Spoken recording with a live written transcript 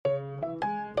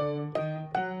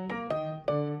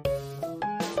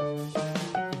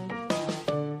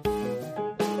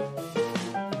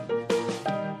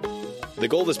The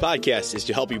goal of this podcast is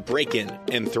to help you break in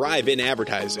and thrive in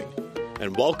advertising.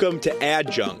 And welcome to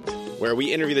ADjunct, where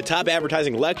we interview the top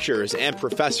advertising lecturers and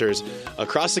professors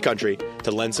across the country to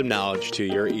lend some knowledge to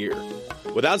your ear,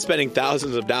 without spending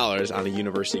thousands of dollars on a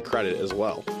university credit as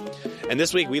well. And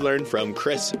this week we learned from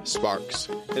Chris Sparks,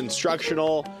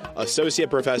 Instructional Associate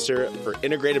Professor for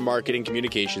Integrated Marketing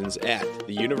Communications at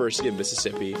the University of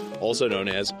Mississippi, also known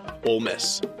as Ole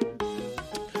Miss.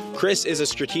 Chris is a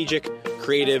strategic,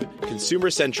 creative,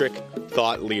 consumer-centric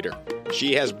thought leader.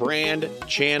 She has brand,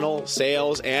 channel,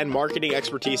 sales, and marketing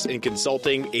expertise in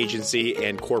consulting, agency,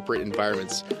 and corporate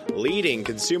environments, leading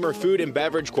consumer food and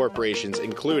beverage corporations,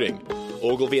 including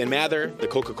Ogilvy and Mather, the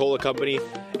Coca-Cola Company,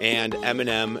 and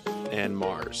M&M and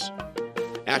Mars.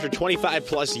 After 25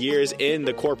 plus years in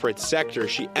the corporate sector,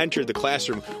 she entered the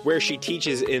classroom where she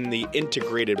teaches in the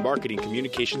Integrated Marketing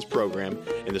Communications program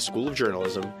in the School of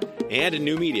Journalism and in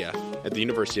New Media at the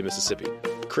University of Mississippi.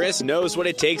 Chris knows what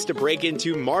it takes to break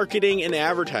into marketing and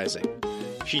advertising.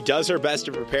 She does her best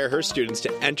to prepare her students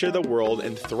to enter the world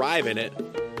and thrive in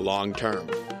it long term.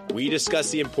 We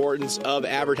discuss the importance of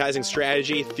advertising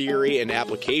strategy, theory, and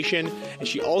application, and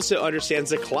she also understands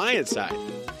the client side.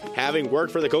 Having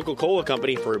worked for the Coca-Cola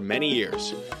Company for many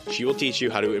years, she will teach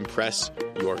you how to impress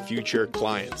your future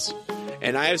clients.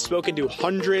 And I have spoken to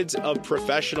hundreds of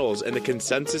professionals, and the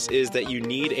consensus is that you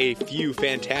need a few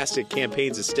fantastic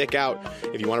campaigns to stick out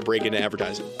if you want to break into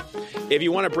advertising. If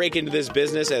you want to break into this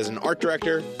business as an art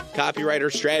director,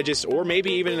 copywriter, strategist, or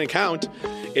maybe even an account,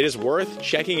 it is worth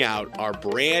checking out our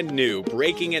brand new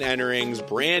Breaking and Entering's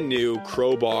brand new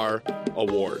Crowbar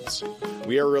Awards.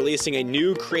 We are releasing a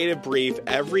new creative brief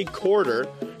every quarter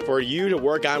for you to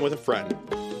work on with a friend.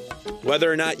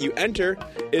 Whether or not you enter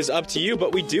is up to you,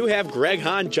 but we do have Greg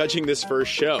Hahn judging this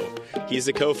first show. He's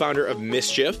the co-founder of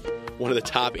Mischief, one of the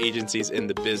top agencies in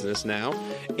the business now,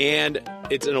 and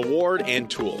it's an award and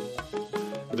tool.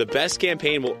 The best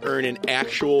campaign will earn an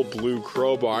actual blue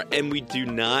crowbar, and we do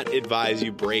not advise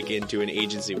you break into an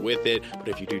agency with it, but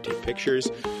if you do take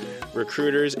pictures,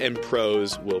 recruiters and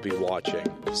pros will be watching.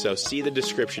 So see the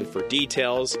description for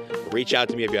details. Reach out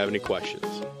to me if you have any questions.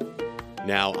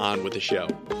 Now on with the show.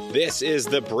 This is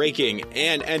the Breaking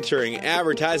and Entering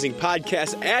Advertising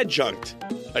Podcast Adjunct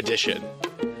edition.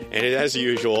 And as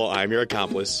usual, I'm your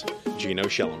accomplice, Gino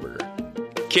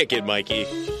Schellenberger. Kick it, Mikey.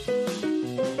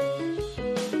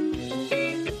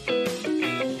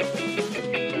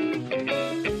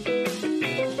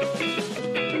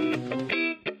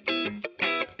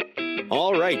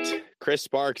 All right, Chris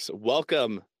Sparks,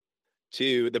 welcome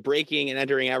to the Breaking and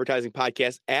Entering Advertising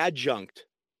Podcast Adjunct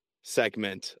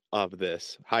segment of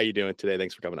this. How are you doing today?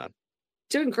 Thanks for coming on.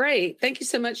 Doing great. Thank you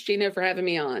so much, Gino, for having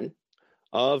me on.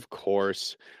 Of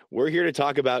course. We're here to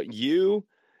talk about you,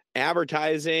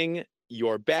 advertising,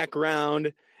 your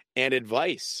background, and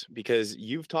advice, because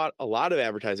you've taught a lot of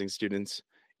advertising students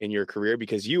in your career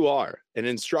because you are an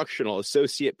instructional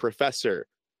associate professor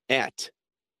at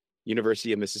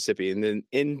University of Mississippi, and then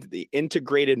in the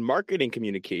Integrated Marketing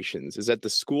Communications. Is that the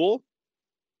school?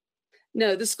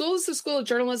 No, the school is the School of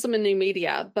Journalism and New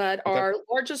Media, but Okay. Our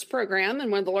largest program and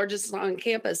one of the largest on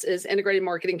campus is Integrated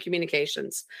Marketing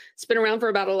Communications. It's been around for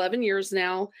about 11 years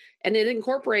now, and it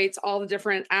incorporates all the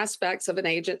different aspects of an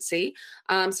agency.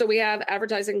 So we have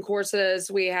advertising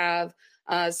courses, we have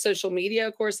social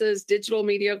media courses, digital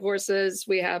media courses,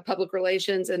 we have public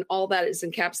relations, and all that is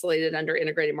encapsulated under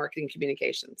Integrated Marketing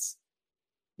Communications.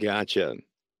 Gotcha.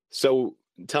 So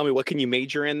tell me, what can you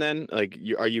major in then? Like,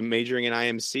 are you majoring in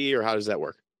IMC, or how does that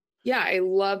work? Yeah, I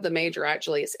love the major,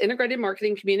 actually. It's Integrated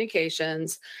Marketing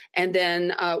Communications, and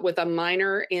then with a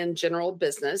minor in general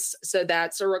business. So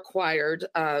that's a required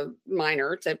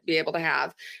minor to be able to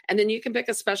have. And then you can pick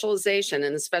a specialization,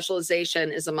 and the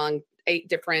specialization is among 8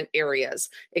 different areas.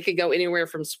 It could go anywhere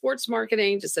from sports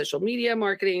marketing to social media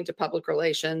marketing to public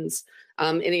relations,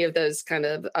 any of those kind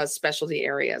of specialty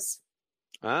areas.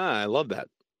 I love that.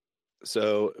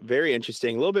 So very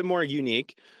interesting, a little bit more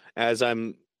unique as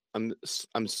I'm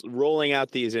rolling out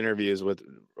these interviews with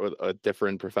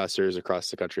different professors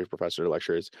across the country, professor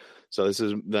lecturers. So this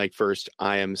is like first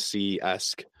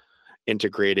IMC-esque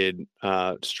integrated,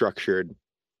 structured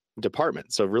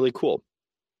department. So really cool.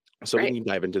 So Right. we can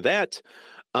dive into that.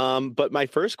 But my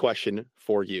first question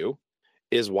for you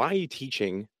is, why are you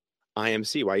teaching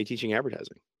IMC? Why are you teaching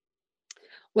advertising?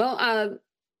 Well,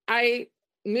 I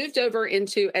moved over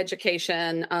into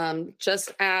education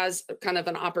just as kind of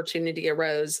an opportunity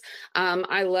arose.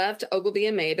 I left Ogilvy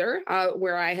and Mather,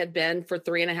 where I had been for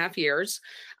 3.5 years.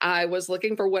 I was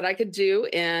looking for what I could do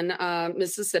in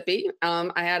Mississippi.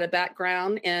 I had a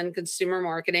background in consumer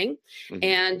marketing,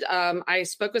 and I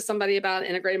spoke with somebody about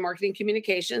integrated marketing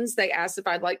communications. They asked if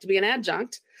I'd like to be an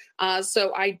adjunct.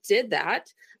 So I did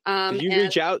that. Did you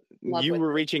reach out? You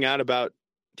were reaching out about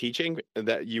teaching,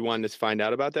 that you wanted to find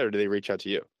out about that, or did they reach out to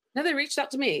you? No, they reached out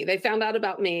to me. They found out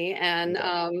about me and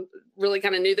really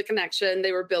kind of knew the connection.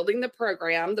 They were building the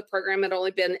program. The program had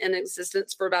only been in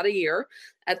existence for about a year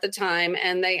at the time.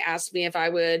 And they asked me if I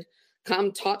would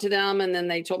come talk to them. And then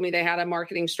they told me they had a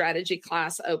marketing strategy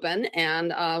class open,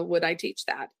 and would I teach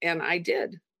that? And I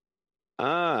did.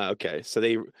 Okay. So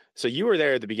you were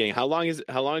there at the beginning. How long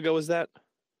ago was that?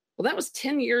 Well, that was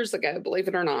 10 years ago, believe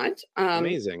it or not.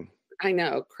 Amazing. I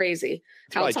know, crazy.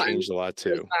 It's probably changed a lot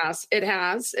too. It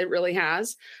has. It really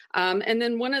has. And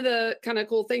then one of the kind of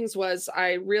cool things was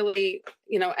I really,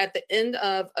 at the end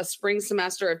of a spring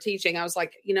semester of teaching, I was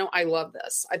like, I love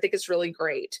this. I think it's really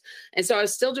great. And so I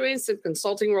was still doing some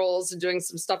consulting roles and doing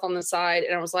some stuff on the side.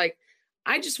 And I was like,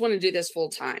 I just want to do this full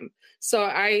time. So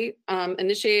I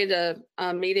initiated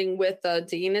a meeting with the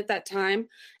dean at that time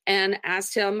and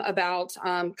asked him about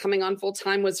coming on full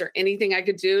time. Was there anything I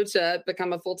could do to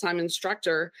become a full-time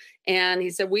instructor? And he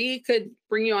said, we could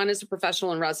bring you on as a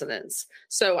professional in residence.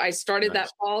 So I started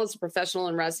that fall as a professional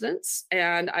in residence,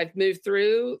 and I've moved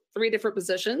through 3 different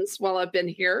positions while I've been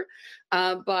here.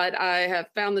 But I have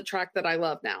found the track that I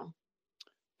love now.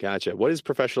 Gotcha. What does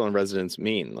professional in residence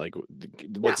mean? Like,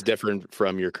 what's different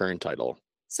from your current title?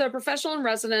 So professional in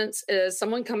residence is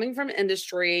someone coming from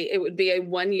industry. It would be a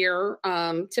 1-year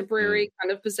temporary kind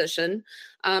of position.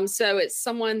 So it's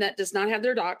someone that does not have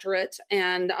their doctorate,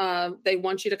 and they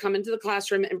want you to come into the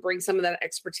classroom and bring some of that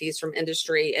expertise from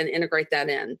industry and integrate that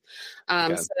in.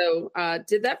 So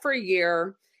did that for a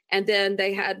year. And then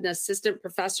they had an assistant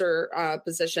professor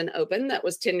position open that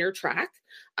was tenure track.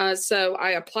 So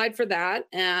I applied for that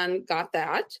and got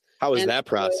that. How was that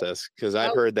process? Because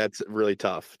I've heard that's really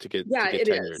tough to get. Yeah, to get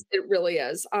it tenured. is. It really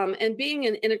is. And being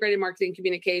in integrated marketing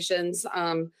communications,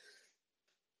 I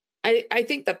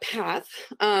think the path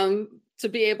to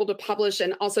be able to publish,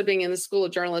 and also being in the School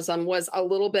of Journalism, was a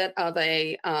little bit of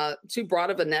a too broad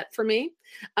of a net for me.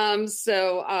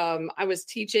 So I was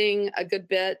teaching a good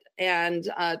bit and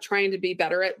trying to be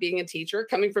better at being a teacher.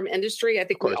 Coming from industry, I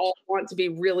think we all want to be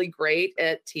really great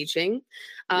at teaching.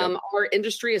 Our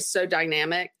industry is so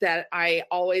dynamic that I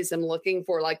always am looking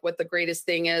for like what the greatest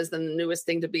thing is and the newest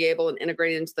thing to be able to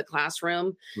integrate into the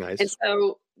classroom. Nice. And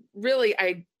so really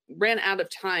I ran out of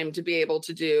time to be able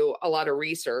to do a lot of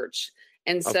research.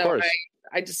 And so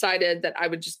I decided that I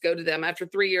would just go to them. After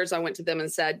 3 years, I went to them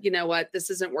and said, you know what,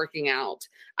 this isn't working out.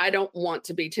 I don't want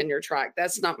to be tenure track.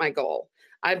 That's not my goal.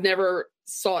 I've never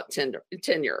sought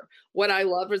tenure. What I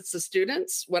love is the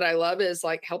students. What I love is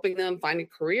like helping them finding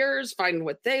careers, finding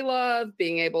what they love,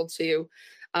 being able to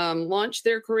launch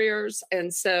their careers.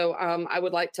 And so I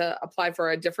would like to apply for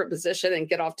a different position and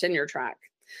get off tenure track.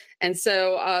 And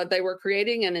so they were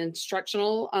creating an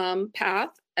instructional path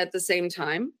at the same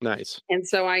time. Nice. And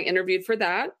so I interviewed for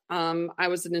that. I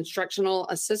was an instructional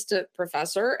assistant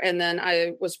professor, and then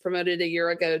I was promoted a year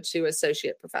ago to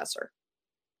associate professor.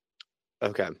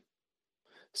 Okay.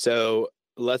 So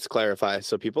let's clarify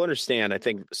so people understand. I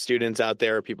think students out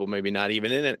there, people maybe not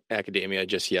even in academia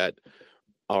just yet,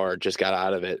 or just got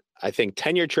out of it. I think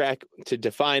tenure track, to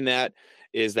define that,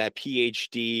 is that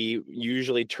PhD,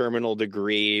 usually terminal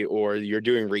degree, or you're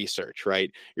doing research, right?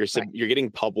 You're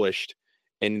getting published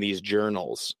in these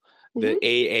journals. The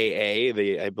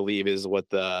AAA, I believe, is what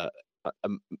the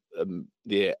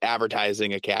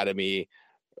Advertising Academy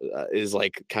is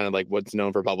like, kind of like what's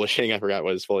known for publishing. I forgot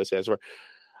what it fully stands for.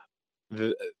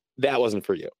 That wasn't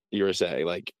for you. You were saying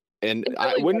like, and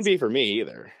it wouldn't be for me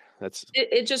either.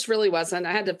 It just really wasn't.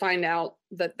 I had to find out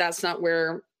that that's not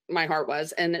where my heart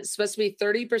was. And it's supposed to be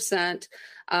 30%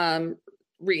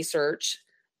 research,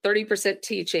 30%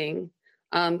 teaching,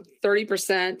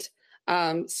 30%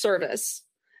 service.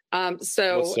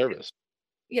 So what's service?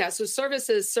 Yeah. So service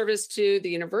is service to the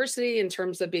university in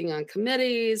terms of being on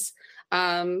committees,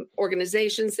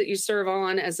 organizations that you serve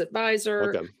on as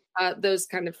advisor, those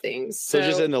kind of things. So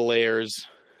just in the layers.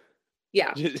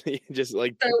 Yeah. just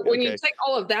like, so when you take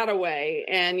all of that away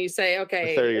and you say,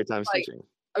 okay, 30 of your time's teaching.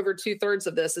 Over 2/3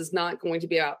 of this is not going to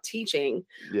be about teaching.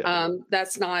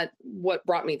 That's not what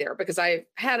brought me there, because I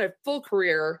had a full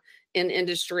career in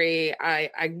industry.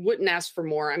 I wouldn't ask for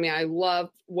more. I mean, I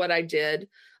loved what I did.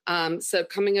 So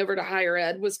coming over to higher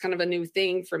ed was kind of a new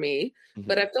thing for me.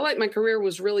 But Mhm. I feel like my career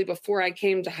was really before I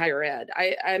came to higher ed.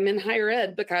 I'm in higher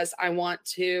ed because I want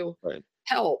to Right.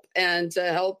 help and to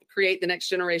help create the next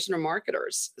generation of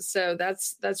marketers. So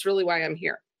that's really why I'm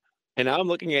here. And now I'm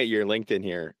looking at your LinkedIn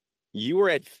here. You were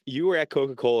at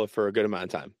Coca-Cola for a good amount of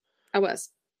time. I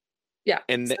was. Yeah.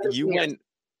 And you 17 years. went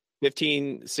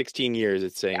 15, 16 years,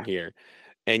 it's saying here.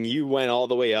 And you went all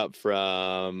the way up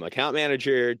from account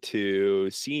manager to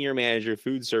senior manager,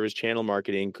 food service, channel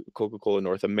marketing, Coca-Cola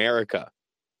North America.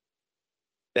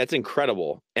 That's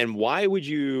incredible. And why would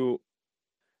you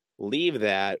leave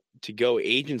that to go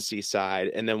agency side?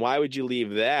 And then why would you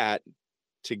leave that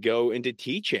to go into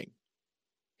teaching?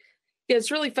 Yeah,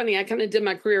 it's really funny. I kind of did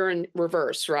my career in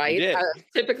reverse, You right? did.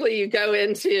 Typically, you go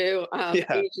into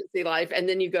Yeah. agency life and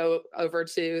then you go over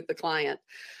to the client.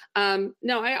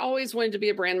 No, I always wanted to be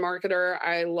a brand marketer.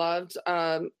 I loved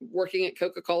working at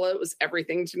Coca-Cola. It was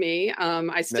everything to me. I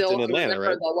That's still in am a Atlanta, member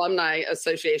right? of the Alumni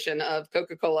Association of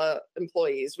Coca-Cola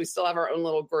employees. We still have our own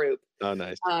little group. Oh,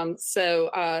 nice.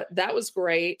 So that was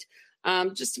great.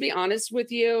 Just to be honest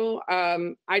with you,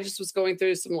 I just was going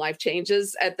through some life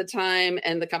changes at the time,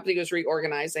 and the company was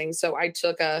reorganizing. So I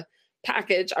took a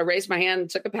package. I raised my hand and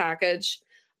took a package.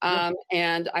 Yeah.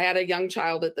 And I had a young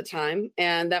child at the time,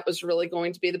 and that was really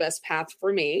going to be the best path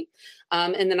for me.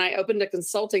 And then I opened a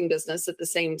consulting business at the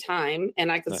same time,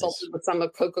 and I Nice. consulted with some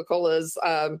of Coca-Cola's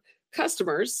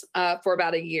customers for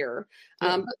about a year.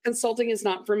 Yeah. But consulting is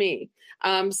not for me.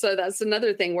 So that's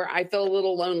another thing where I feel a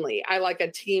little lonely. I like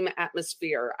a team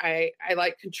atmosphere. I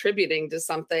like contributing to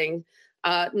something,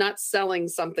 not selling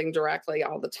something directly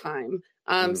all the time.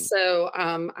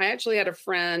 Mhm. I actually had a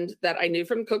friend that I knew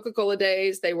from Coca-Cola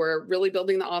days. They were really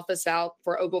building the office out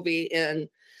for Ogilvy in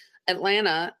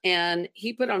Atlanta. And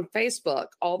he put on Facebook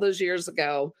all those years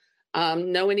ago,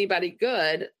 know anybody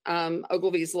good?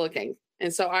 Ogilvy's looking.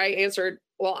 And so I answered,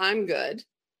 well, I'm good.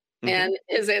 Mhm. And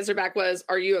his answer back was,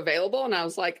 are you available? And I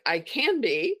was like, I can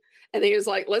be. And he was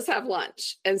like, let's have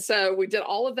lunch. And so we did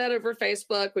all of that over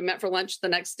Facebook. We met for lunch the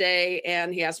next day,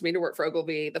 and he asked me to work for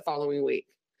Ogilvy the following week.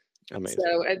 Amazing.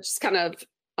 So it just kind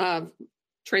of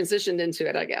transitioned into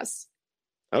it, I guess.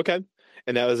 Okay.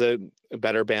 And that was a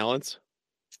better balance?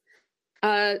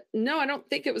 No, I don't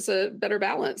think it was a better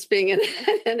balance being in,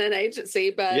 in an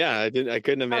agency, Yeah, I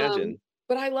couldn't um, imagine.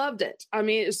 but I loved it. I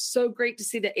mean, it's so great to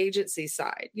see the agency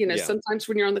side. You know, Yeah. sometimes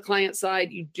when you're on the client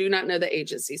side, you do not know the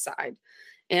agency side.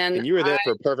 And And you were I there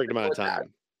for a perfect amount of support that.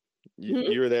 time. You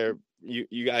Mhm. you were there,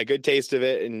 you got a good taste of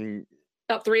it, and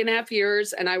About 3.5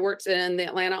 years, and I worked in the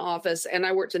Atlanta office, and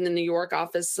I worked in the New York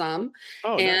office some,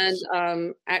 oh, and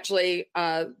nice. actually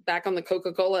back on the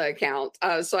Coca-Cola account.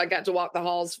 So I got to walk the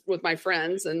halls with my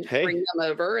friends and bring Hey, them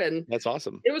over, and that's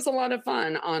awesome. it was a lot of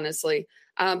fun, honestly.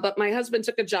 But my husband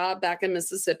took a job back in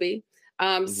Mississippi.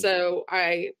 Mhm. So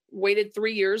I waited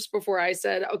 3 years before I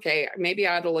said, okay, maybe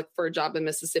I ought to look for a job in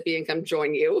Mississippi and come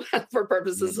join you for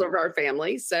purposes Mhm. of our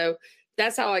family. So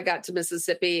that's how I got to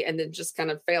Mississippi, and then just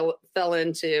kind of fell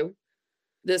into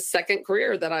this second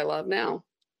career that I love now.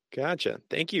 Gotcha.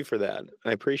 Thank you for that.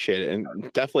 I appreciate it,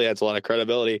 and definitely adds a lot of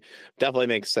credibility. Definitely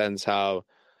makes sense how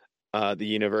the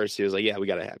university was like, "Yeah, we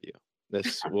gotta have you.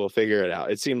 This we'll figure it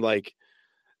out." It seemed like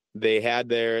they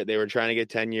were trying to get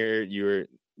tenure.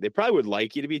 They probably would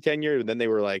like you to be tenured, but then they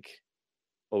were like,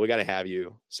 "Well, we gotta have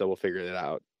you, so we'll figure it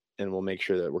out, and we'll make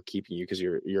sure that we're keeping you because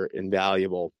you're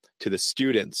invaluable to the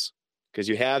students because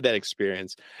you have that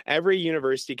experience." Every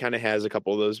university kind of has a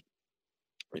couple of those.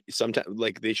 Sometimes,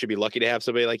 like they should be lucky to have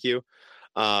somebody like you,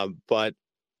 but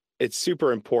it's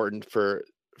super important for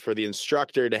the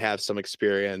instructor to have some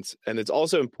experience, and it's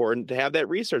also important to have that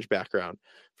research background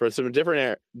for some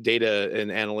different data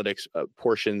and analytics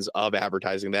portions of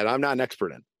advertising that I'm not an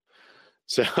expert in.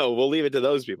 So we'll leave it to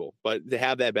those people, but to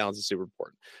have that balance is super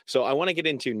important. So I want to get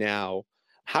into now,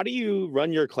 how do you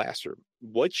run your classroom?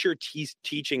 What's your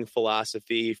teaching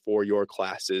philosophy for your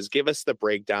classes? Give us the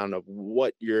breakdown of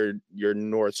what your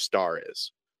North Star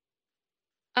is.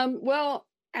 Well,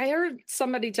 I heard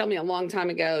somebody tell me a long time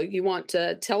ago, you want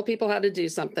to tell people how to do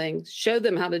something, show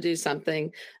them how to do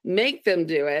something, make them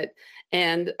do it,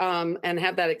 and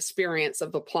have that experience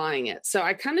of applying it. So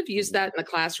I kind of use Mhm. that in the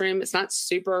classroom. It's not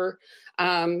super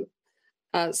um,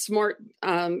 smart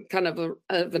of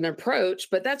an approach,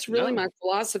 but that's really No. my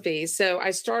philosophy. So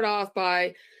I start off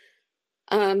by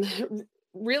um,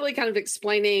 really kind of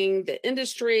explaining the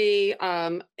industry.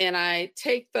 And I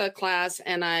take the class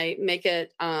and I make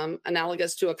it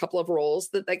analogous to a couple of roles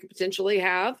that they could potentially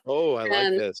have. Oh, I like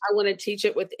And this. I want to teach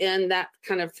it within that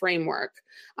kind of framework.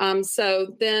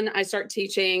 So then I start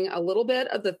teaching a little bit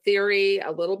of the theory,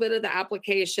 a little bit of the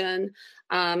application.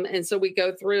 And so we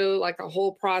go through like a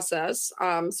whole process.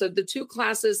 So the two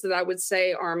classes that I would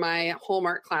say are my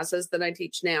hallmark classes that I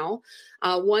teach now.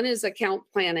 One is account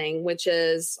planning, which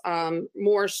is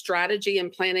more strategy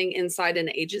and planning inside an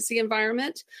agency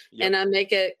environment. Yep. And I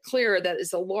make it clear that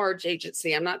it's a large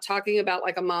agency. I'm not talking about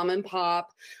like a mom and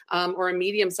pop or a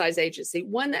medium-sized agency,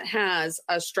 one that has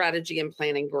a strategy and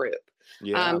planning group.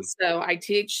 Yeah. So I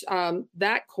teach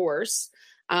that course.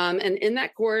 And in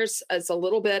that course, it's a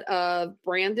little bit of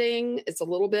branding. It's a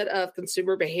little bit of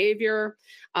consumer behavior.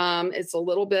 It's a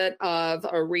little bit of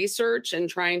a research and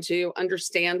trying to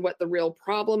understand what the real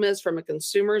problem is from a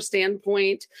consumer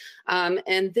standpoint.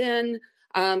 And then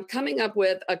coming up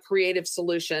with a creative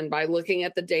solution by looking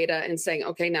at the data and saying,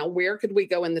 okay, now where could we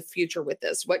go in the future with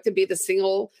this? What could be the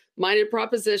single-minded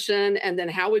proposition? And then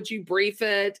how would you brief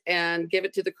it and give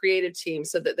it to the creative team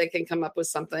so that they can come up with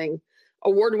something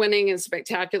award-winning and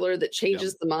spectacular that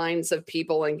changes the minds of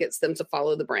people and gets them to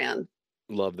follow the brand.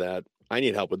 Love that. I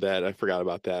need help with that. I forgot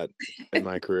about that in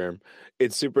my career.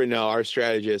 It's super. No, our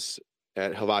strategists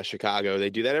at Havas Chicago, they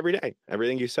do that every day.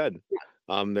 Everything you said.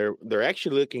 They're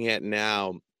actually looking at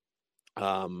now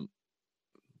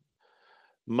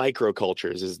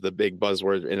microcultures is the big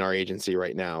buzzword in our agency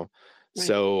right now. Right.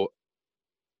 So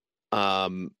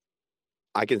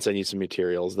I can send you some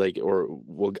materials,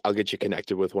 I'll get you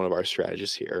connected with one of our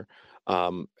strategists here.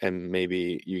 And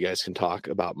maybe you guys can talk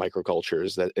about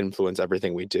microcultures that influence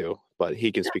everything we do, but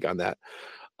he can speak on that.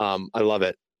 I love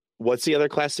it. What's the other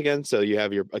class again? So you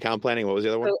have your account planning. What was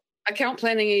the other one? So account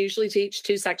planning, I usually teach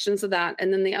 2 sections of that.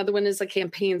 And then the other one is a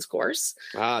campaigns course.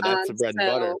 That's the bread and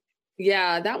butter.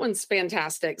 Yeah, that one's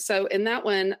fantastic. So in that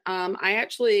one, I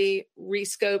actually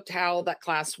rescoped how that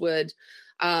class would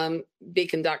be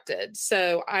conducted.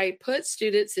 So I put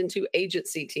students into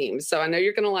agency teams. So I know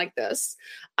you're going to like this.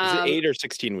 Is it 8 or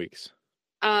 16 weeks?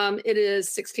 It is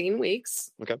 16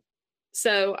 weeks. Okay.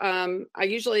 So I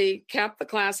usually cap the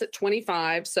class at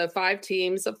 25. So 5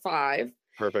 teams of 5.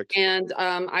 Perfect. And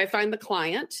I find the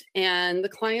client, and the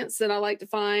clients that I like to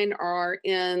find are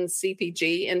in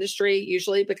CPG industry,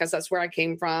 usually because that's where I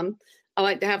came from. I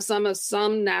like to have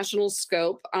some national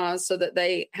scope so that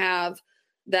they have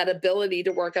that ability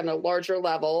to work on a larger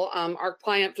level. Our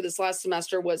client for this last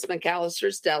semester was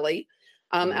McAllister's Deli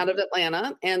out of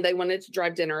Atlanta, and they wanted to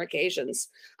drive dinner occasions.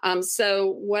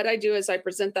 So what I do is I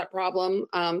present that problem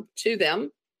to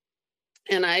them,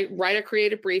 and I write a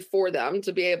creative brief for them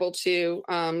to be able to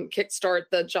kickstart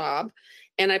the job.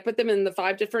 And I put them in the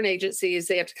 5 different agencies.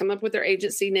 They have to come up with their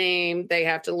agency name. They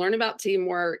have to learn about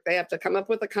teamwork. They have to come up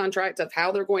with a contract of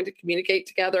how they're going to communicate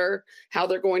together, how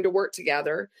they're going to work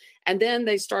together. And then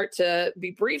they start to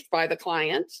be briefed by the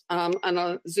client on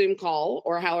a Zoom call,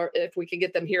 or if we could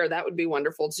get them here, that would be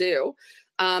wonderful too.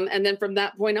 And then from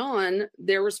that point on,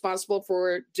 they're responsible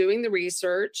for doing the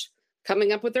research,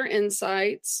 coming up with their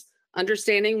insights,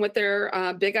 understanding what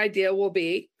their big idea will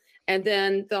be. And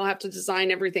then they'll have to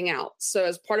design everything out. So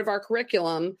as part of our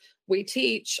curriculum, we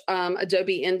teach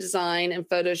Adobe InDesign and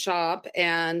Photoshop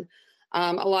and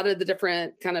a lot of the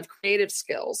different kind of creative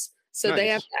skills. So Nice. They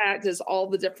have to act as all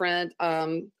the different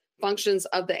functions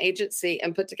of the agency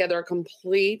and put together a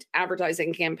complete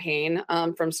advertising campaign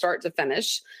from start to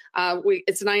finish.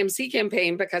 It's an IMC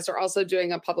campaign because they're also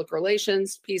doing a public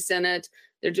relations piece in it.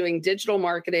 They're doing digital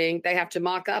marketing. They have to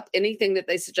mock up anything that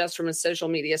they suggest from a social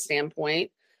media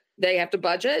standpoint. They have to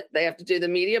budget. They have to do the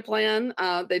media plan.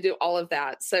 They do all of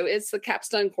that. So it's the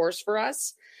capstone course for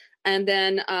us. And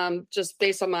then just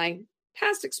based on my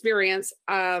past experience,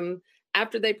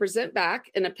 after they present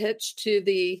back in a pitch to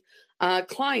the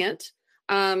client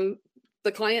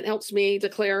helps me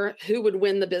declare who would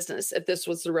win the business if this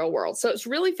was the real world. So it's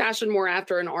really fashioned more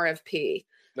after an RFP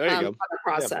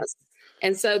process. Yeah.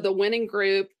 And so the winning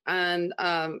group, and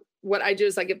what I do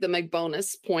is I give them a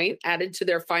bonus point added to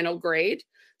their final grade,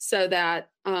 so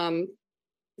that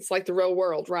it's like the real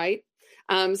world, right?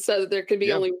 So there could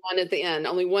be only one at the end.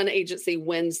 Only one agency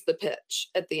wins the pitch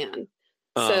at the end.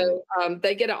 So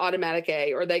they get an automatic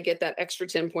A, or they get that extra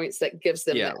 10 points that gives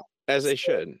them that. As they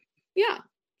should. Yeah.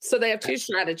 So they have 2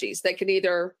 strategies. They can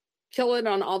either kill it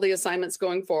on all the assignments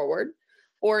going forward,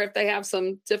 or if they have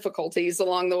some difficulties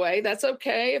along the way, that's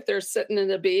okay if they're sitting in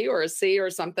a B or a C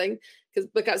or something,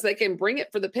 because they can bring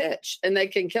it for the pitch and they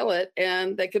can kill it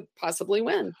and they could possibly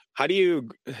win. How do you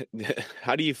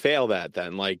fail that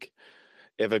then? Like,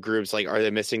 if a group's like, are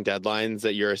they missing deadlines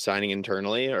that you're assigning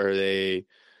internally? Or are they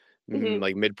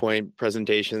like midpoint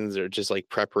presentations, or just like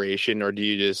preparation? Or do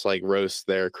you just like roast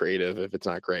their creative if it's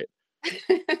not great?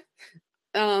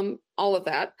 All of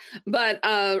that. But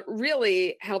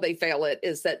really how they fail it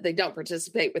is that they don't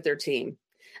participate with their team.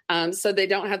 So they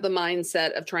don't have the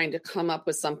mindset of trying to come up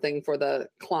with something for the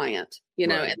client, Right.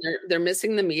 and they're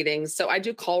missing the meetings. So I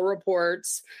do call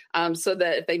reports, so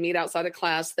that if they meet outside of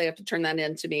class, they have to turn that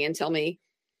in to me and tell me,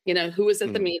 who was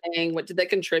at the Mhm. meeting, what did they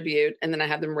contribute, and then I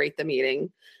have them rate the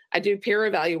meeting. I do peer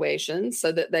evaluations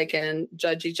so that they can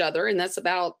judge each other, and that's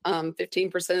about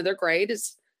 15% of their grade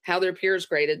is how their peers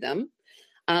graded them.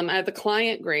 I have the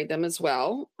client grade them as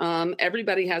well.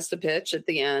 Everybody has to pitch at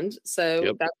the end, so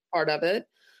Yep. that's part of it.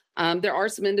 There are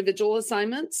some individual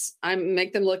assignments. I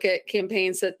make them look at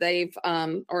campaigns that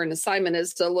or an assignment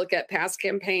is to look at past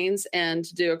campaigns and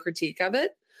to do a critique of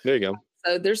it. There you go.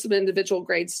 So there's some individual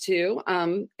grades too.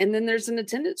 And then there's an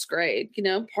attendance grade.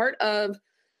 Part of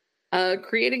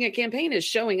creating a campaign is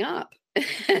showing up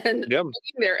and Yep.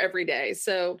 being there every day.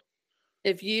 So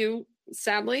if you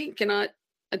sadly cannot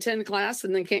attend class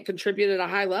and then can't contribute at a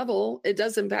high level, it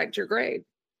does impact your grade.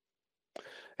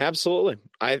 Absolutely.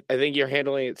 I think you're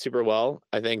handling it super well.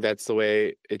 I think that's the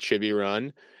way it should be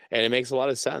run, and it makes a lot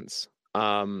of sense.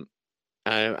 And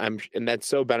that's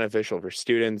so beneficial for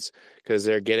students because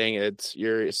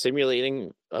you're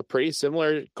simulating a pretty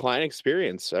similar client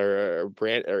experience or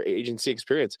brand or agency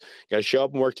experience. You got to show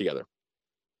up and work together,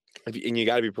 and you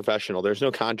got to be professional. There's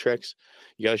no contracts.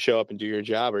 You got to show up and do your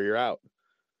job, or you're out.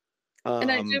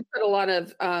 And I do put a lot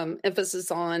of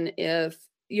emphasis on if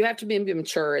you have to be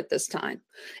mature at this time.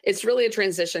 It's really a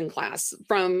transition class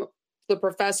from the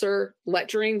professor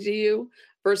lecturing to you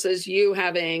versus you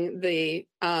having the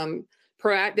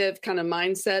proactive kind of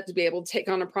mindset to be able to take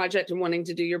on a project and wanting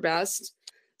to do your best.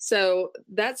 So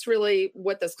that's really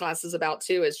what this class is about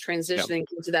too, is transitioning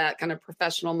into that kind of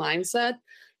professional mindset.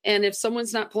 And if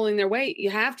someone's not pulling their weight, you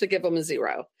have to give them a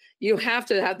 0. You have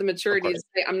to have the maturity to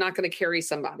say, I'm not going to carry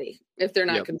somebody if they're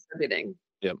not contributing.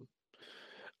 Yep.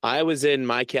 I was in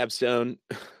my capstone.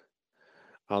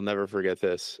 I'll never forget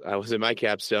this. I was in my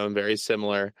capstone, very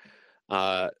similar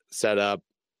setup,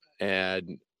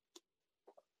 and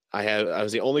I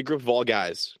was the only group of all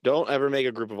guys. Don't ever make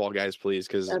a group of all guys, please,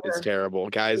 because it's terrible.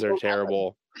 Guys are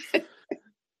terrible.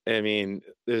 I mean,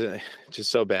 it's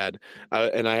just so bad.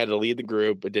 And I had to lead the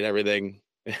group, but did everything.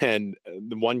 And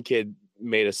the one kid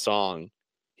made a song.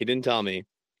 He didn't tell me.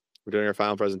 We're doing our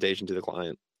final presentation to the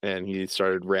client, and he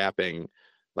started rapping,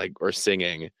 or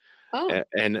singing. Oh.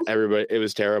 And everybody, it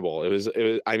was terrible. It was.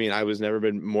 I mean, I was never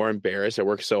been more embarrassed. I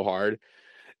worked so hard,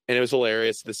 and it was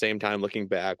hilarious at the same time. Looking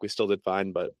back, we still did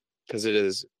fine, but because it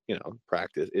is,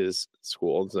 practice, it is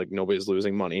school. It's like nobody's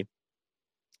losing money.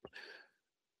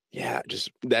 Yeah,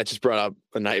 that just brought up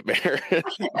a nightmare.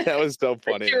 That was so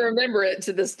funny. You remember it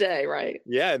to this day, right?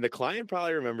 Yeah, and the client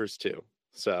probably remembers too.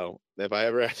 So if I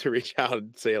ever have to reach out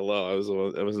and say hello, I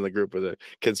was in the group where the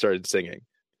kids started singing.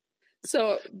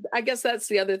 So I guess that's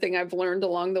the other thing I've learned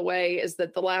along the way is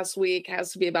that the last week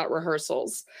has to be about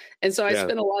rehearsals. And so I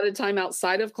spend a lot of time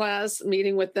outside of class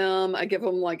meeting with them. I give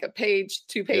them like a page,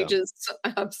 2 pages,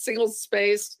 single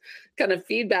spaced kind of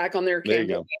feedback on their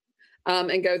campaign.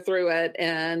 And go through it.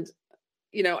 And,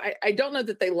 I don't know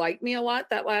that they liked me a lot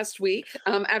that last week.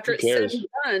 After it's said and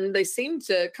done, they seem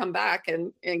to come back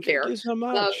and care. Thank you so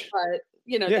much. But,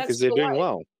 that's because they're doing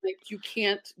well. Like, you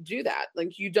can't do that.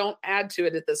 Like, you don't add to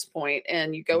it at this point,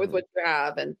 and you go with what you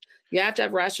have. And you have to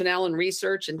have rationale and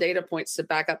research and data points to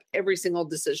back up every single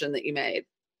decision that you made.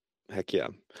 Heck yeah.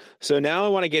 So now I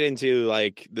want to get into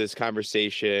this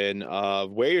conversation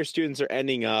of where your students are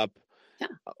ending up. Yeah.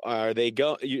 Are they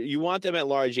you want them at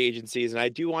large agencies, and I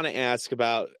do want to ask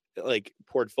about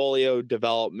portfolio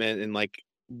development and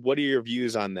what are your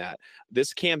views on that?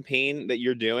 This campaign that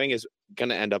you're doing is going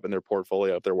to end up in their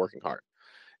portfolio if they're working hard.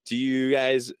 Do you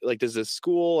guys does the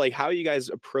school how are you guys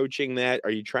approaching that?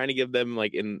 Are you trying to give them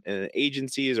in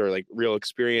agencies or real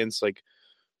experience?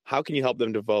 How can you help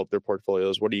them develop their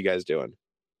portfolios? What are you guys doing?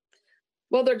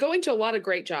 Well, they're going to a lot of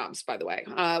great jobs, by the way.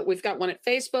 We've got one at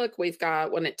Facebook. We've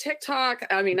got one at TikTok.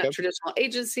 I mean, not traditional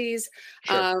agencies.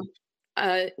 Sure.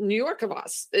 New York of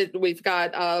us. We've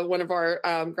got one of our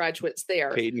graduates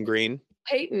there. Peyton Green.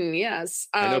 Peyton, yes.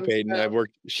 I know Peyton. I've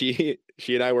worked. She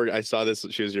and I worked. I saw this.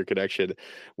 She was your connection.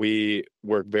 We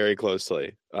work very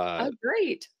closely. Oh,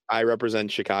 great. I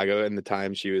represent Chicago, and the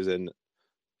time she was in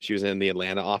the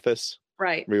Atlanta office.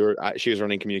 Right. She was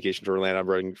running communications for Atlanta. I'm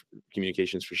running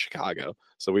communications for Chicago.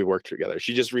 So we worked together.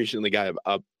 She just recently got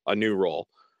a new role,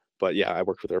 but yeah, I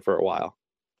worked with her for a while.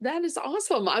 That is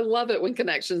awesome. I love it when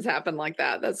connections happen like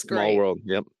that. That's great. Small world.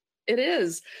 Yep. It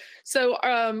is. So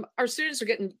our students are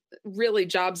getting really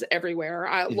jobs everywhere.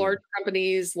 Large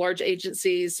companies, large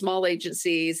agencies, small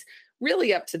agencies,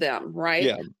 really up to them, right?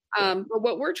 Yeah. But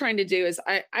what we're trying to do is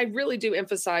I really do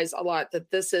emphasize a lot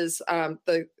that this is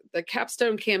the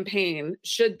capstone campaign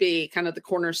should be kind of the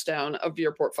cornerstone of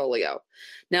your portfolio.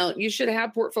 Now, you should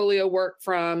have portfolio work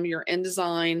from your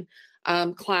InDesign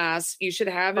class. You should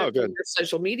have it from your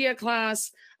social media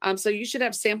class. So you should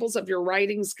have samples of your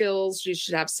writing skills. You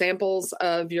should have samples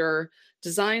of your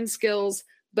design skills,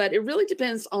 but it really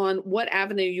depends on what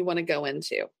avenue you want to go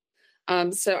into.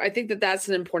 So I think that that's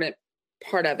an important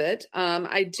part of it.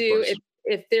 I do,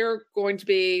 if they're going to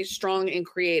be strong and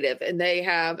creative and they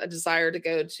have a desire to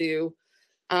go to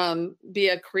be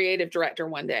a creative director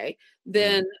one day,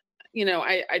 then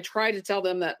I try to tell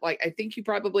them that, like, I think you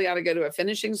probably ought to go to a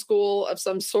finishing school of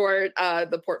some sort,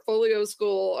 the portfolio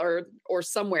school or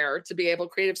somewhere to be able,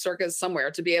 creative circus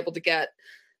somewhere to be able to get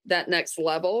that next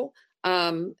level,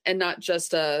 and not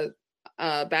just a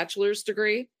bachelor's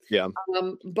degree. Yeah.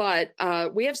 But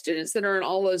we have students that are in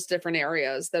all those different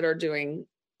areas that are doing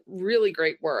really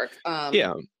great work.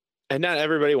 Yeah. And not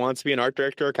everybody wants to be an art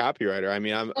director or copywriter. I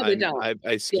mean,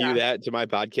 I skew that to my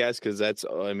podcast because that's,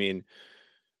 I mean,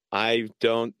 I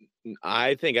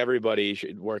think everybody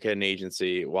should work at an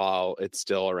agency while it's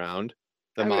still around.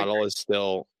 The model is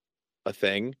still a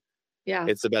thing. Yeah.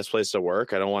 It's the best place to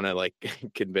work. I don't want to like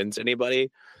convince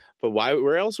anybody, but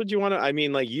where else would you want to, I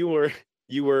mean, like you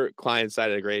were client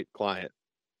side, a great client,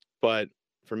 but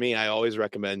for me, I always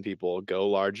recommend people go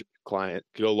large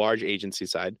agency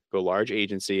side, go large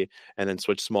agency, and then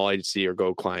switch small agency or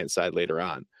go client side later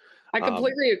on. I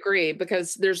completely agree,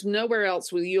 because there's nowhere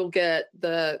else where you'll get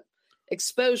the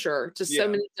exposure to so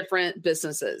many different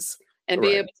businesses and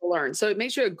be able to learn. So it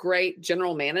makes you a great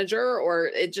general manager, or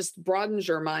it just broadens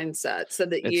your mindset so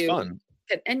that it's fun.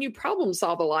 And you problem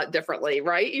solve a lot differently,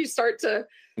 right? You start to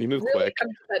move really quick. Come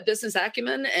to that business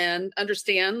acumen and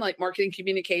understand like marketing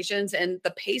communications, and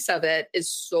the pace of it is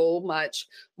so much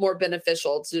more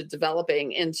beneficial to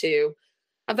developing into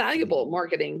a valuable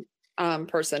marketing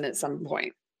person at some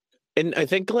point. And I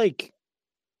think like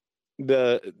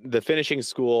the finishing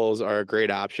schools are a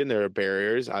great option. There are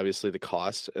barriers, obviously the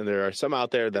cost, and there are some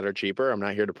out there that are cheaper. I'm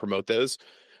not here to promote those.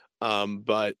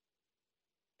 But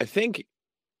I think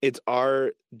it's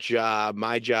our job,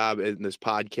 my job in this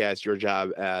podcast, your job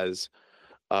as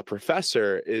a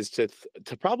professor, is to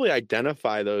probably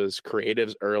identify those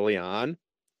creatives early on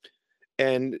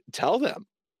and tell them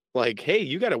like, hey,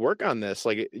 you got to work on this.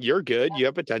 Like, you're good. You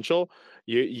have potential.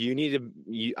 You need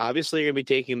to, obviously you're going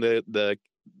to be taking the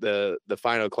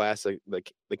final class,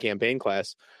 like the campaign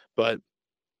class, but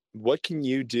what can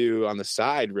you do on the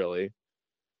side? Really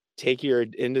take your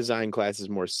InDesign classes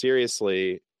more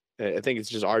seriously. I think it's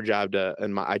just our job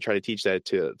I try to teach that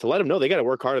to let them know they got to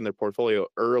work hard on their portfolio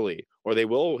early, or they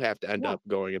will have to end up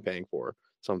going and paying for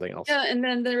something else. Yeah. And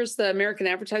then there's the American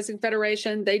Advertising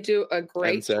Federation. They do a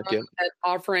great job at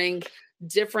offering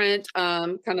different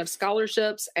kind of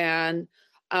scholarships and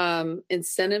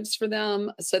incentives for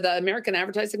them. So the American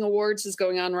Advertising Awards is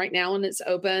going on right now and it's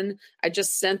open. I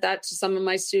just sent that to some of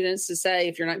my students to say,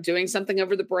 if you're not doing something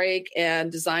over the break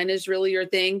and design is really your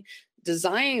thing,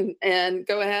 design and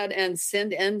go ahead and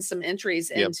send in some entries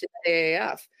into the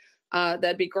AAF.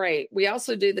 That'd be great. We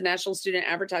also do the National Student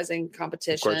Advertising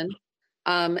Competition.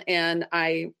 And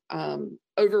I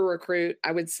over recruit,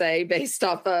 I would say, based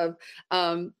off of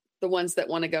the ones that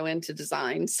want to go into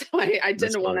design. So I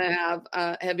didn't want to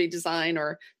have heavy design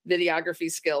or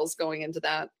videography skills going into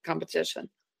that competition.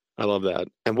 I love that.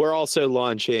 And we're also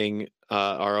launching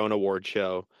our own award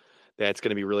show that's going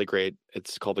to be really great.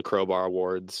 It's called the Crowbar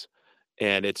Awards,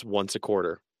 and it's once a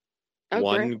quarter.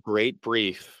 One great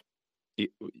brief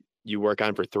you work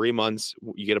on for 3 months.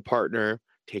 You get a partner,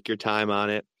 take your time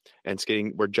on it. And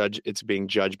it's being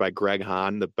judged by Greg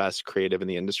Hahn, the best creative in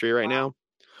the industry right now.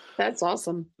 That's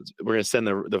awesome. We're going to send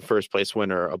the first place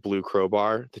winner a blue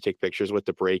crowbar to take pictures with,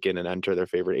 to break in and enter their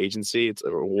favorite agency. It's a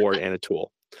reward and a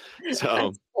tool. So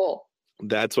that's cool.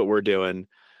 That's what we're doing.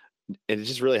 And it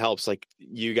just really helps. Like,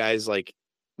 you guys, like,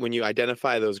 when you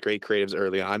identify those great creatives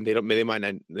early on, they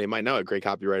might know it. Great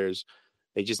copywriters,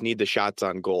 they just need the shots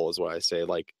on goal, is what I say.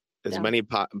 Like, as many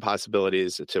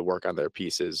possibilities to work on their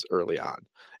pieces early on.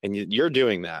 And you're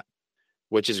doing that,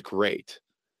 which is great.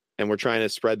 And we're trying to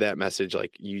spread that message.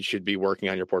 Like, you should be working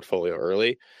on your portfolio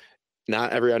early.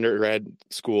 Not every undergrad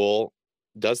school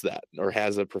does that or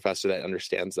has a professor that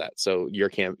understands that. So your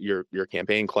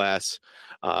campaign class,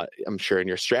 I'm sure in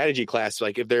your strategy class,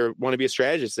 like if they want to be a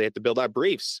strategist, they have to build out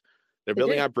briefs. They're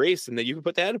building out briefs, and then you can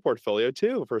put that in a portfolio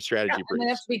too for strategy briefs. And they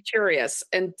have to be curious.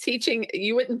 And teaching,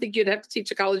 you wouldn't think you'd have to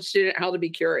teach a college student how to be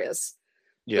curious,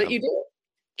 but you do.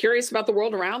 Curious about the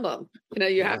world around them.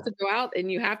 You have to go out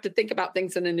and you have to think about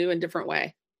things in a new and different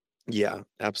way. Yeah,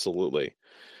 absolutely.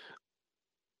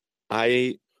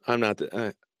 I'm not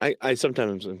I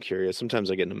sometimes I'm curious. Sometimes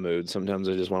I get in a mood. Sometimes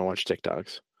I just want to watch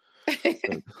TikToks.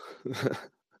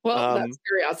 Well, um, that's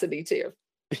curiosity too.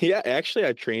 yeah, actually,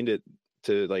 I trained it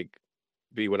to like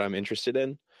be what I'm interested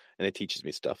in, and it teaches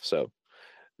me stuff. So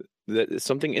that is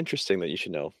something interesting that you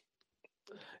should know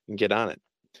and get on it.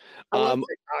 I love Um,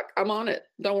 TikTok. I'm on it.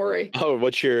 Don't worry. oh,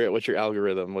 what's your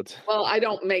algorithm? What's Well, I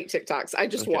don't make TikToks. I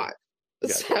just okay? watch.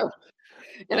 Gotcha. So,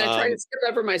 and I try to Um, skip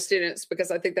over my students because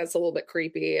I think that's a little bit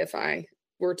creepy. If I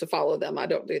were to follow them, I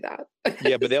don't do that.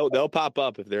 yeah, but they'll pop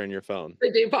up if they're in your phone.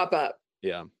 They do pop up.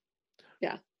 Yeah.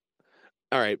 Yeah.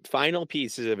 All right. Final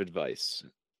pieces of advice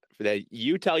that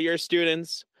you tell your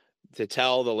students to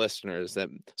tell the listeners that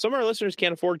some of our listeners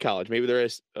can't afford college. Maybe they're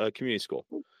at a community school,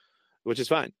 which is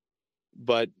fine.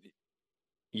 But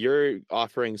you're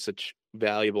offering such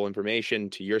valuable information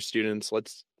to your students.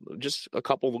 Let's just a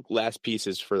couple last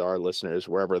pieces for our listeners,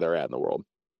 wherever they're at in the world.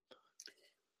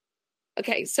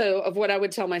 Okay. So, of what I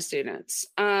would tell my students,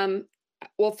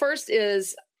 well, first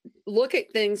is look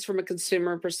at things from a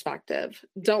consumer perspective.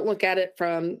 Don't look at it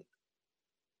from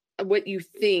what you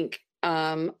think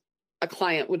a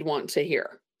client would want to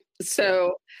hear.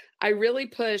 So I really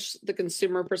push the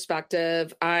consumer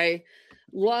perspective. I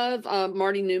love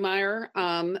Marty Neumeier,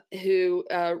 who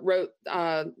wrote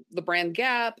The Brand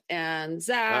Gap and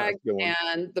Zag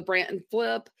and The Brand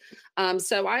Flip.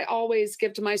 So I always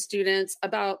give to my students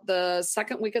about the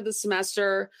second week of the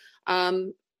semester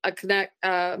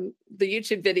the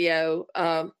YouTube video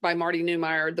by Marty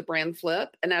Neumeier, The Brand Flip,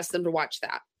 and ask them to watch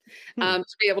that to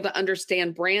be able to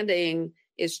understand branding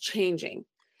is changing.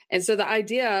 And so the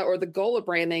idea or the goal of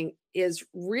branding is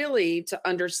really to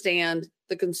understand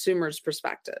the consumer's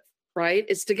perspective, right?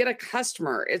 It's to get a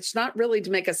customer. It's not really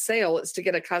to make a sale, it's to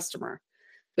get a customer.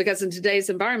 Because in today's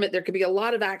environment, there could be a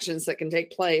lot of actions that can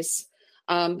take place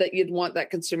that you'd want that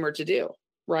consumer to do,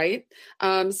 right?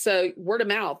 So word of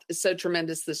mouth is so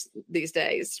tremendous these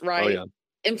days, right? Oh, yeah.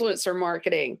 Influencer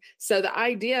marketing. So the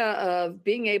idea of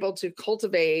being able to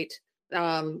cultivate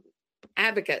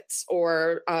advocates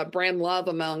or brand love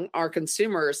among our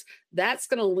consumers, that's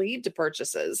going to lead to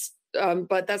purchases.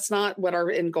 But that's not what our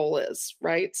end goal is,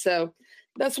 right? So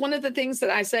that's one of the things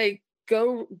that I say,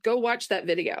 go watch that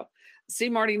video. See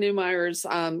Marty Neumeier's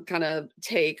kind of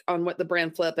take on what the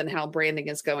brand flip and how branding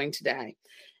is going today.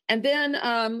 And then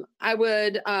I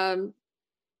would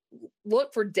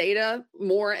look for data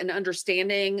more and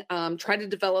understanding, try to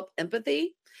develop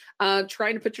empathy,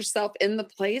 trying to put yourself in the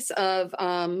place of,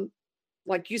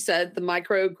 like you said, the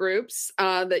micro groups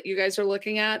that you guys are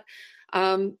looking at.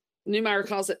 Neumeier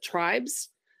calls it tribes.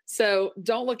 So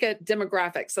don't look at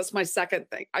demographics. That's my second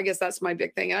thing. I guess that's my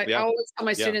big thing. I always tell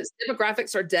my students,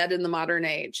 demographics are dead in the modern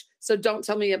age. So don't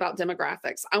tell me about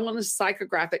demographics. I want a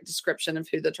psychographic description of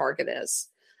who the target is.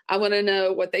 I want to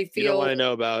know what they feel. You don't want to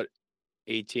know about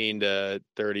 18 to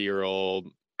 30-year-old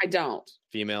I don't.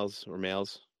 females or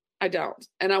males? I don't.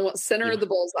 And I want center of the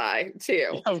bullseye too.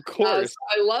 Yeah, of course.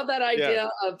 So I love that idea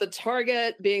of the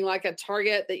target being like a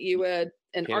target that you would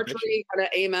in archery kind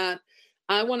of aim at.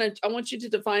 I want you to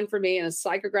define for me in a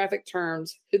psychographic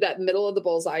terms who that middle of the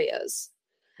bullseye is.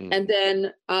 And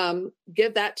then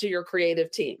give that to your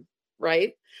creative team,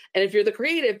 right? And if you're the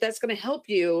creative, that's going to help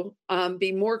you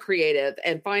be more creative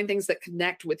and find things that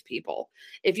connect with people.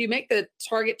 If you make the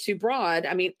target too broad,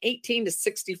 18 to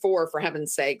 64, for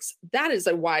heaven's sakes, that is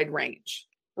a wide range,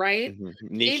 right?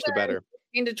 Niche the better.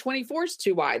 18 to 24 is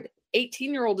too wide.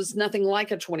 18-year-old is nothing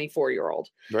like a 24-year-old.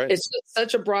 Right. It's just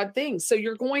such a broad thing. So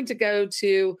you're going to go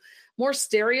to more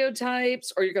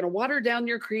stereotypes, or you're going to water down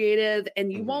your creative,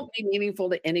 and you won't be meaningful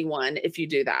to anyone if you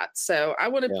do that. So I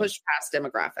want to push past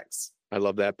demographics. I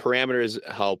love that. Parameters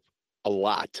help a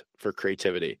lot for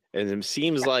creativity. And it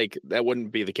seems like that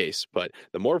wouldn't be the case, but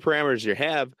the more parameters you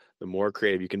have, the more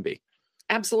creative you can be.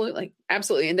 Absolutely.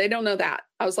 Absolutely. And they don't know that.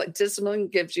 I was like, discipline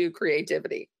gives you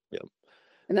creativity. Yeah.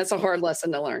 And that's a hard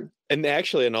lesson to learn. And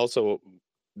actually, and also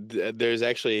there's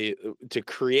actually to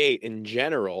create in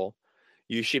general,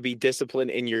 you should be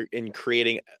disciplined in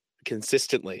creating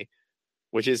consistently,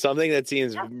 which is something that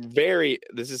seems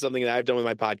this is something that I've done with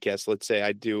my podcast. Let's say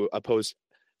I do a post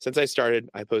since I started,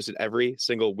 I posted every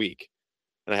single week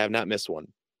and I have not missed one.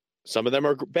 Some of them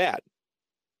are bad.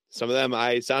 Some of them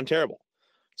I sound terrible.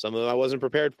 Some of them I wasn't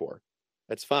prepared for.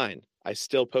 That's fine. I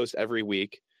still post every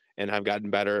week and I've gotten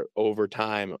better over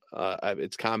time.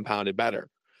 It's compounded better.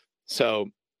 So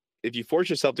if you force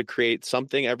yourself to create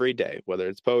something every day, whether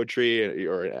it's poetry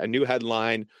or a new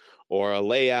headline or a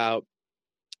layout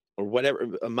or whatever,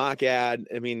 a mock ad,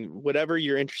 whatever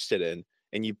you're interested in,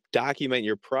 and you document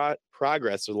your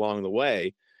progress along the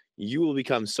way, you will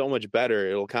become so much better.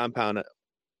 It'll compound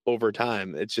over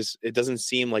time. It doesn't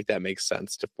seem like that makes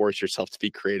sense to force yourself to be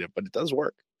creative, but it does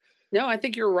work. No, I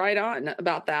think you're right on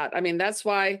about that. I mean, that's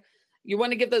why you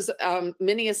want to give those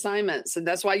mini assignments. And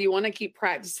that's why you want to keep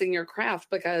practicing your craft,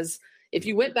 because if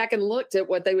you went back and looked at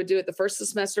what they would do at the first of the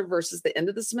semester versus the end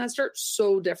of the semester,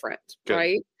 so different, Good.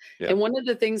 right? Yeah. And one of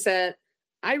the things that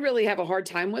I really have a hard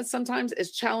time with sometimes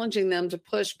is challenging them to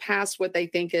push past what they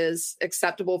think is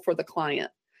acceptable for the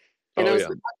client. And I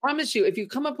promise you, if you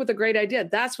come up with a great idea,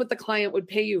 that's what the client would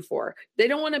pay you for. They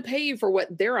don't want to pay you for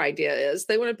what their idea is.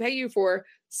 They want to pay you for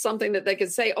something that they can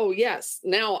say, oh, yes,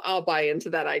 now I'll buy into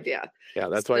that idea. Yeah,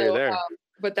 that's why you're there.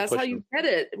 But that's how you get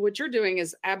it. What you're doing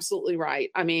is absolutely right.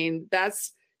 I mean,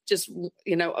 that's just,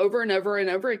 over and over and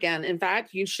over again. In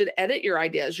fact, you should edit your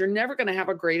ideas. You're never going to have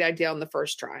a great idea on the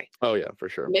first try. Oh, yeah, for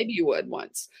sure. Maybe you would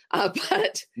once.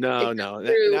 But no. Now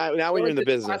when you're in the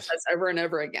business. Over and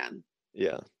over again.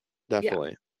 Yeah. Definitely.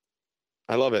 Yeah.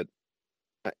 I love it.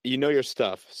 You know your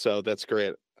stuff, so that's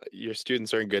great. Your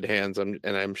students are in good hands, and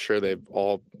I'm sure they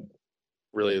all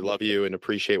really love you and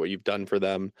appreciate what you've done for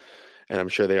them, and I'm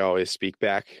sure they always speak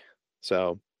back.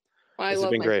 So it's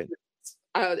been great.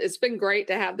 It's been great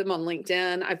to have them on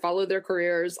LinkedIn. I follow their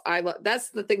careers.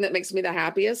 That's the thing that makes me the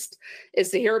happiest,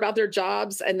 is to hear about their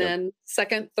jobs, and then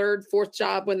second, third, fourth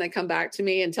job when they come back to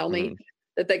me and tell me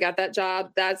that they got that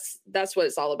job. That's what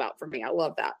it's all about for me. I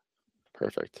love that.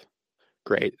 Perfect.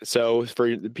 Great. So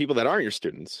for the people that aren't your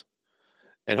students,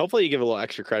 and hopefully you give a little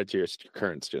extra credit to your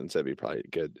current students, that'd be probably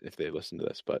good if they listen to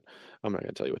this, but I'm not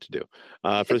going to tell you what to do.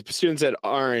 For the students that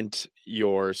aren't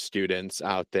your students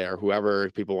out there, whoever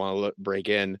people want to break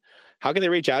in, how can they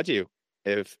reach out to you?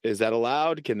 Is that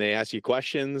allowed? Can they ask you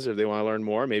questions if they want to learn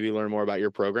more, maybe learn more about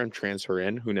your program, transfer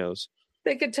in, who knows?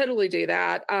 They could totally do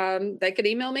that. They could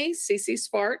email me,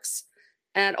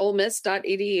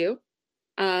 ccsparks@olemiss.edu.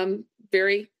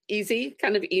 Very easy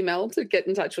kind of email to get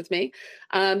in touch with me.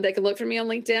 They can look for me on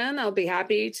LinkedIn. I'll be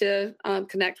happy to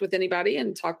connect with anybody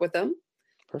and talk with them.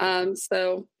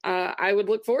 So I would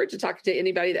look forward to talking to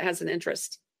anybody that has an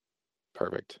interest.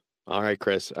 Perfect. All right,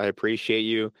 Chris, I appreciate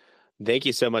you. Thank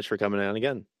you so much for coming on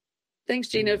again. Thanks,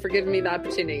 Gino, for giving me the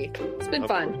opportunity. It's been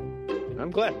fun.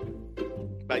 I'm glad.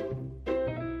 Bye.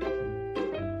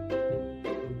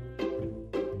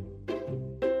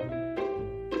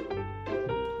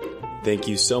 Thank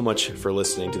you so much for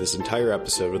listening to this entire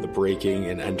episode of the Breaking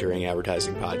and Entering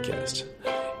Advertising podcast.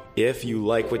 If you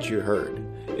like what you heard,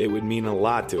 it would mean a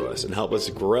lot to us and help us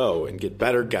grow and get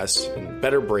better guests and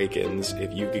better break-ins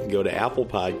if you can go to Apple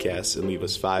Podcasts and leave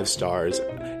us 5 stars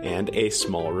and a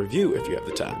small review if you have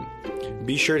the time.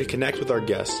 Be sure to connect with our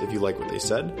guests if you like what they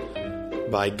said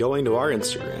by going to our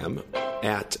Instagram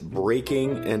at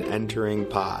Breaking and Entering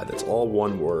Pod. That's all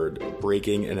one word,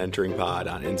 Breaking and Entering Pod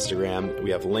on Instagram. We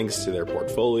have links to their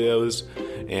portfolios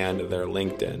and their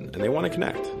LinkedIn, and they want to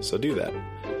connect, so do that.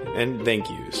 And thank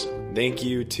yous. Thank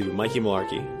you to Mikey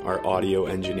Malarkey, our audio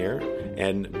engineer,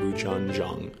 and Buchan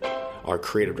Zhang, our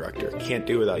creative director. Can't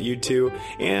do it without you two,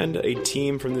 and a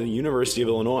team from the University of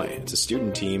Illinois. It's a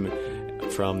student team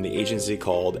from the agency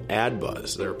called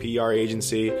AdBuzz. They're a PR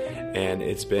agency, and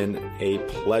it's been a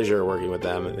pleasure working with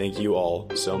them. Thank you all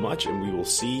so much, and we will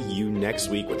see you next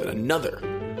week with another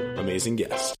amazing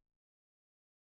guest.